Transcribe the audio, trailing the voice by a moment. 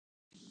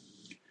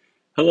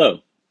Hello,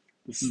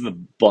 this is the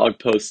blog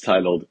post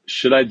titled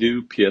Should I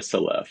Do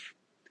PSLF?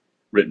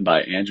 Written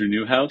by Andrew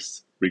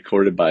Newhouse,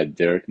 recorded by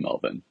Derek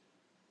Melvin.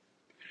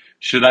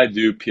 Should I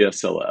do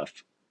PSLF?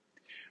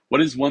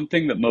 What is one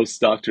thing that most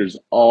doctors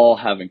all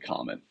have in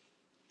common?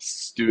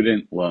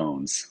 Student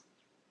loans.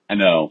 I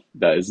know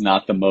that is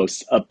not the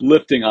most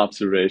uplifting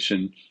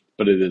observation,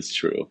 but it is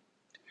true.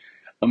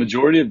 A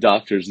majority of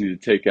doctors need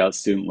to take out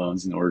student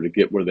loans in order to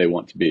get where they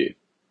want to be.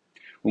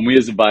 When we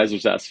as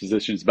advisors ask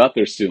physicians about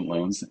their student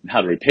loans and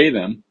how to repay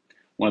them,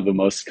 one of the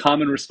most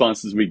common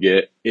responses we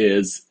get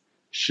is,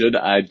 should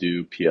I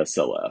do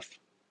PSLF?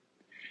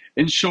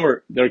 In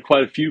short, there are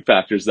quite a few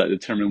factors that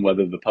determine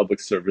whether the Public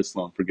Service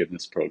Loan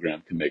Forgiveness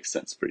Program can make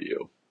sense for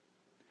you.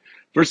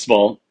 First of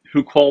all,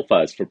 who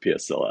qualifies for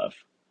PSLF?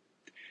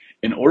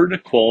 In order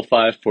to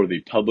qualify for the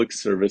Public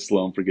Service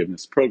Loan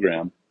Forgiveness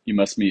Program, you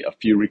must meet a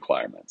few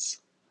requirements.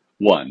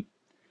 1.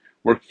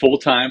 Work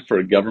full-time for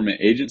a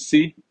government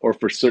agency or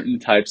for certain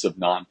types of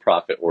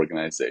nonprofit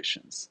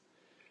organizations.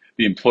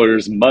 The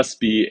employers must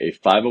be a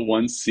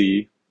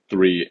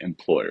 501c3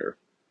 employer.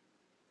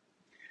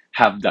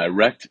 Have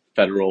direct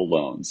federal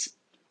loans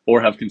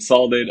or have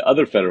consolidated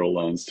other federal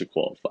loans to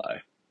qualify.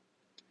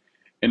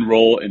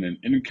 Enroll in an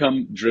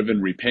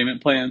income-driven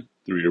repayment plan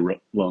through your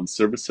loan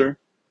servicer.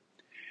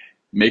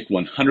 Make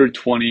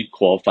 120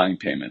 qualifying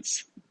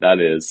payments. That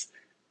is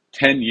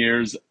 10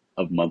 years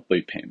of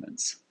monthly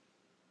payments.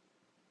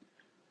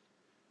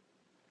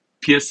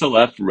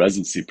 PSLF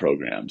residency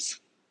programs.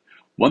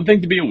 One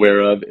thing to be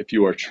aware of if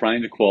you are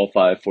trying to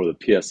qualify for the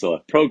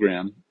PSLF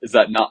program is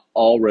that not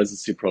all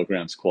residency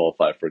programs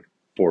qualify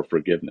for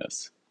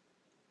forgiveness.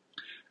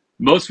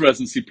 Most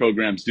residency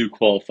programs do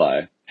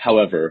qualify.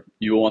 However,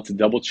 you will want to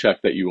double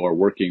check that you are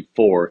working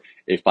for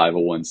a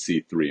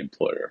 501c3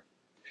 employer.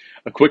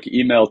 A quick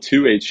email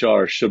to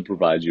HR should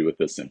provide you with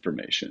this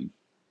information.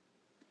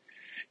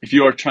 If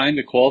you are trying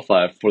to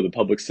qualify for the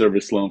Public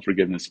Service Loan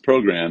Forgiveness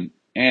Program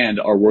and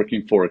are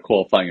working for a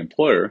qualifying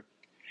employer,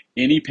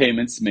 any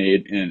payments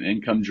made in an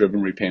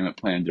income-driven repayment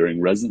plan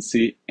during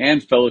residency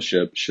and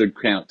fellowship should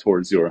count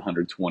towards your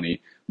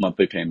 120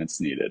 monthly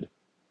payments needed.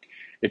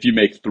 If you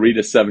make 3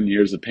 to 7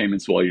 years of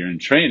payments while you're in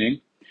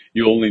training,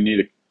 you only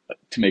need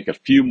to make a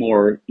few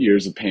more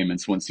years of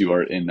payments once you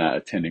are in that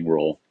attending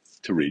role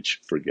to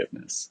reach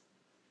forgiveness.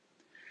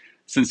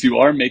 Since you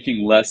are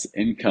making less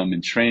income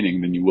in training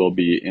than you will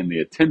be in the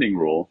attending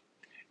role,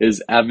 it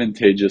is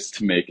advantageous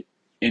to make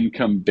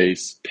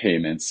income-based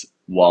payments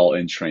while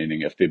in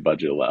training if the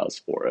budget allows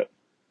for it.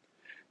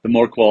 The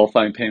more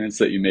qualifying payments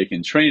that you make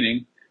in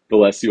training, the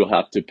less you will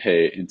have to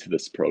pay into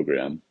this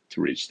program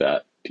to reach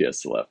that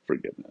PSLF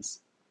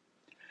forgiveness.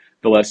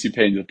 The less you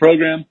pay into the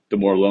program, the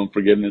more loan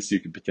forgiveness you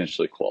could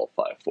potentially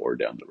qualify for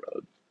down the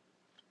road.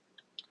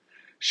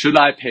 Should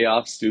I pay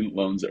off student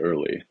loans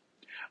early?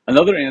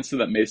 Another answer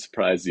that may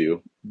surprise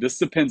you, this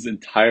depends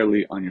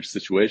entirely on your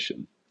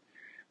situation.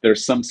 There are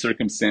some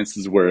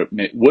circumstances where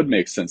it would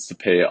make sense to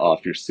pay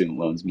off your student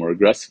loans more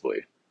aggressively.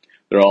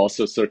 There are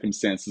also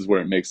circumstances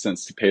where it makes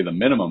sense to pay the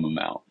minimum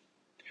amount.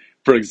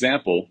 For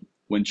example,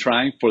 when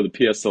trying for the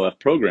PSLF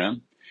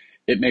program,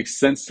 it makes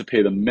sense to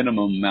pay the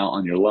minimum amount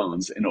on your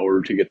loans in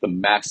order to get the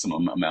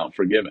maximum amount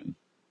forgiven.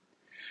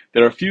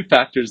 There are a few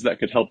factors that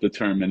could help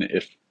determine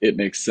if it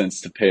makes sense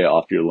to pay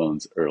off your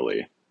loans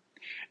early.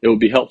 It will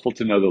be helpful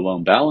to know the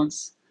loan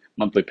balance,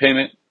 monthly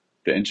payment,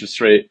 the interest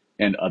rate,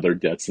 and other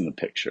debts in the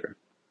picture.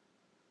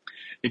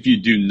 If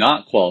you do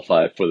not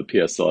qualify for the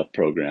PSLF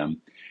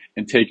program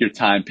and take your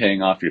time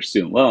paying off your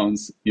student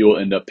loans, you will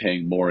end up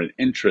paying more in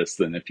interest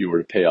than if you were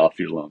to pay off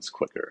your loans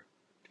quicker.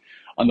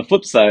 On the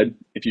flip side,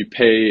 if you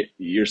pay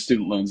your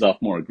student loans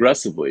off more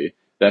aggressively,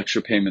 the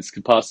extra payments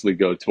could possibly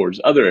go towards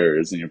other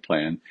areas in your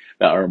plan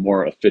that are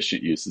more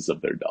efficient uses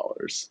of their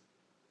dollars.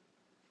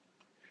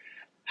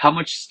 How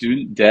much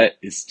student debt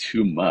is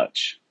too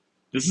much?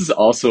 This is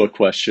also a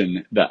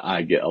question that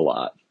I get a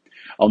lot.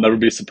 I'll never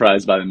be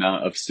surprised by the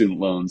amount of student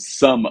loans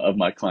some of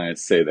my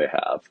clients say they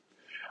have.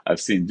 I've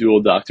seen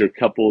dual doctor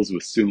couples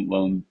with student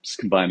loans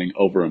combining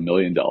over $1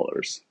 million.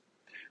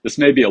 This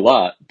may be a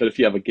lot, but if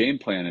you have a game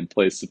plan in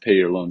place to pay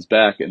your loans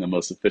back in the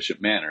most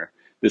efficient manner,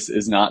 this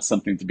is not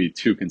something to be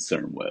too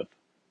concerned with.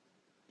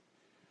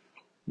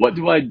 What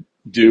do I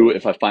do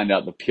if I find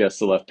out the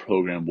PSLF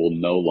program will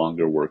no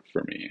longer work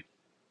for me?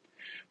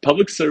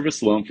 Public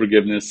service loan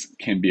forgiveness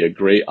can be a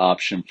great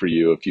option for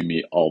you if you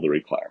meet all the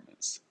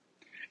requirements.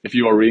 If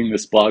you are reading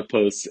this blog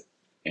post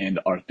and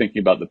are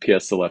thinking about the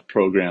PSLF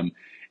program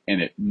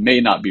and it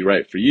may not be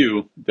right for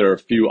you, there are a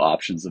few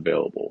options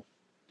available.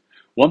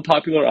 One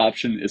popular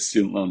option is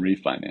student loan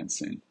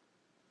refinancing.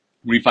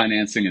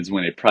 Refinancing is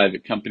when a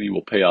private company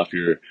will pay off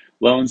your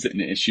loans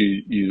and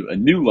issue you a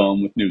new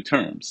loan with new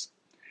terms.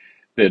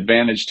 The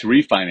advantage to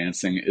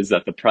refinancing is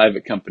that the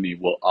private company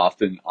will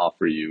often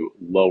offer you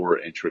lower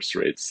interest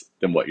rates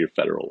than what your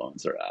federal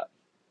loans are at.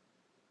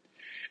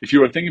 If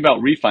you are thinking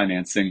about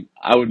refinancing,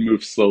 I would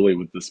move slowly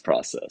with this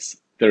process.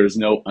 There is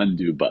no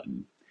undo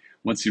button.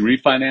 Once you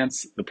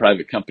refinance, the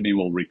private company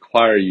will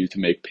require you to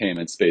make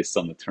payments based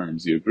on the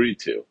terms you agreed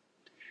to.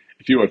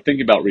 If you are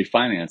thinking about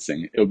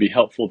refinancing, it would be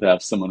helpful to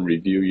have someone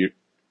review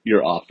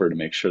your offer to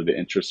make sure the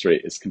interest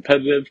rate is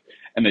competitive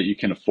and that you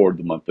can afford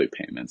the monthly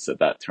payments at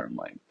that term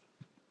length.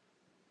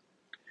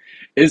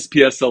 Is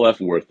PSLF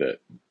worth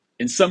it?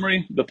 In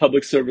summary, the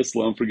Public Service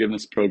Loan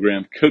Forgiveness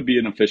Program could be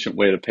an efficient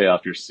way to pay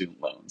off your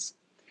student loans.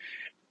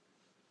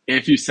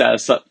 If you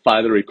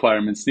satisfy the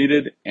requirements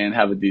needed and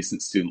have a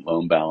decent student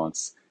loan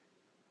balance,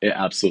 it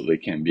absolutely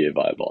can be a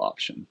viable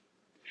option.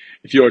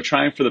 If you are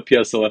trying for the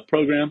PSLF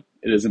program,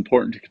 it is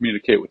important to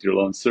communicate with your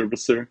loan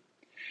servicer.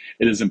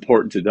 It is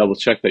important to double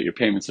check that your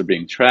payments are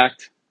being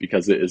tracked,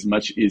 because it is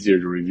much easier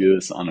to review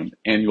this on an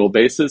annual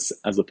basis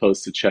as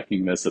opposed to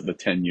checking this at the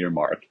 10-year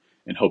mark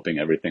and hoping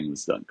everything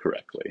was done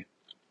correctly.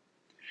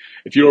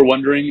 If you are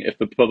wondering if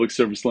the Public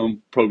Service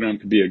Loan Program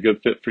could be a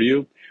good fit for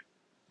you,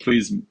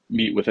 please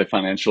meet with a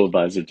financial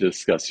advisor to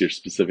discuss your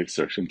specific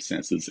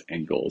circumstances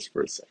and goals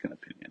for a second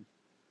opinion.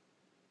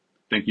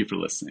 Thank you for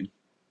listening.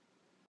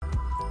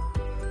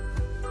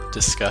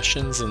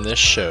 Discussions in this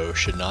show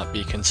should not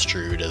be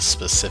construed as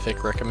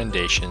specific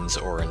recommendations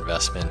or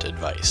investment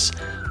advice.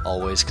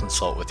 Always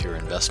consult with your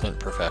investment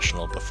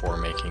professional before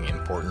making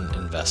important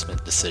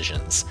investment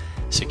decisions.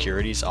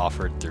 Securities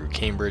offered through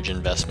Cambridge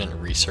Investment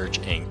Research,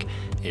 Inc.,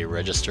 a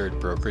registered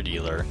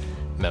broker-dealer,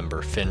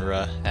 member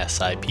FINRA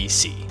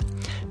SIPC.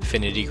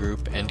 Finity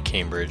Group and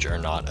Cambridge are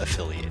not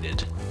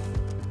affiliated.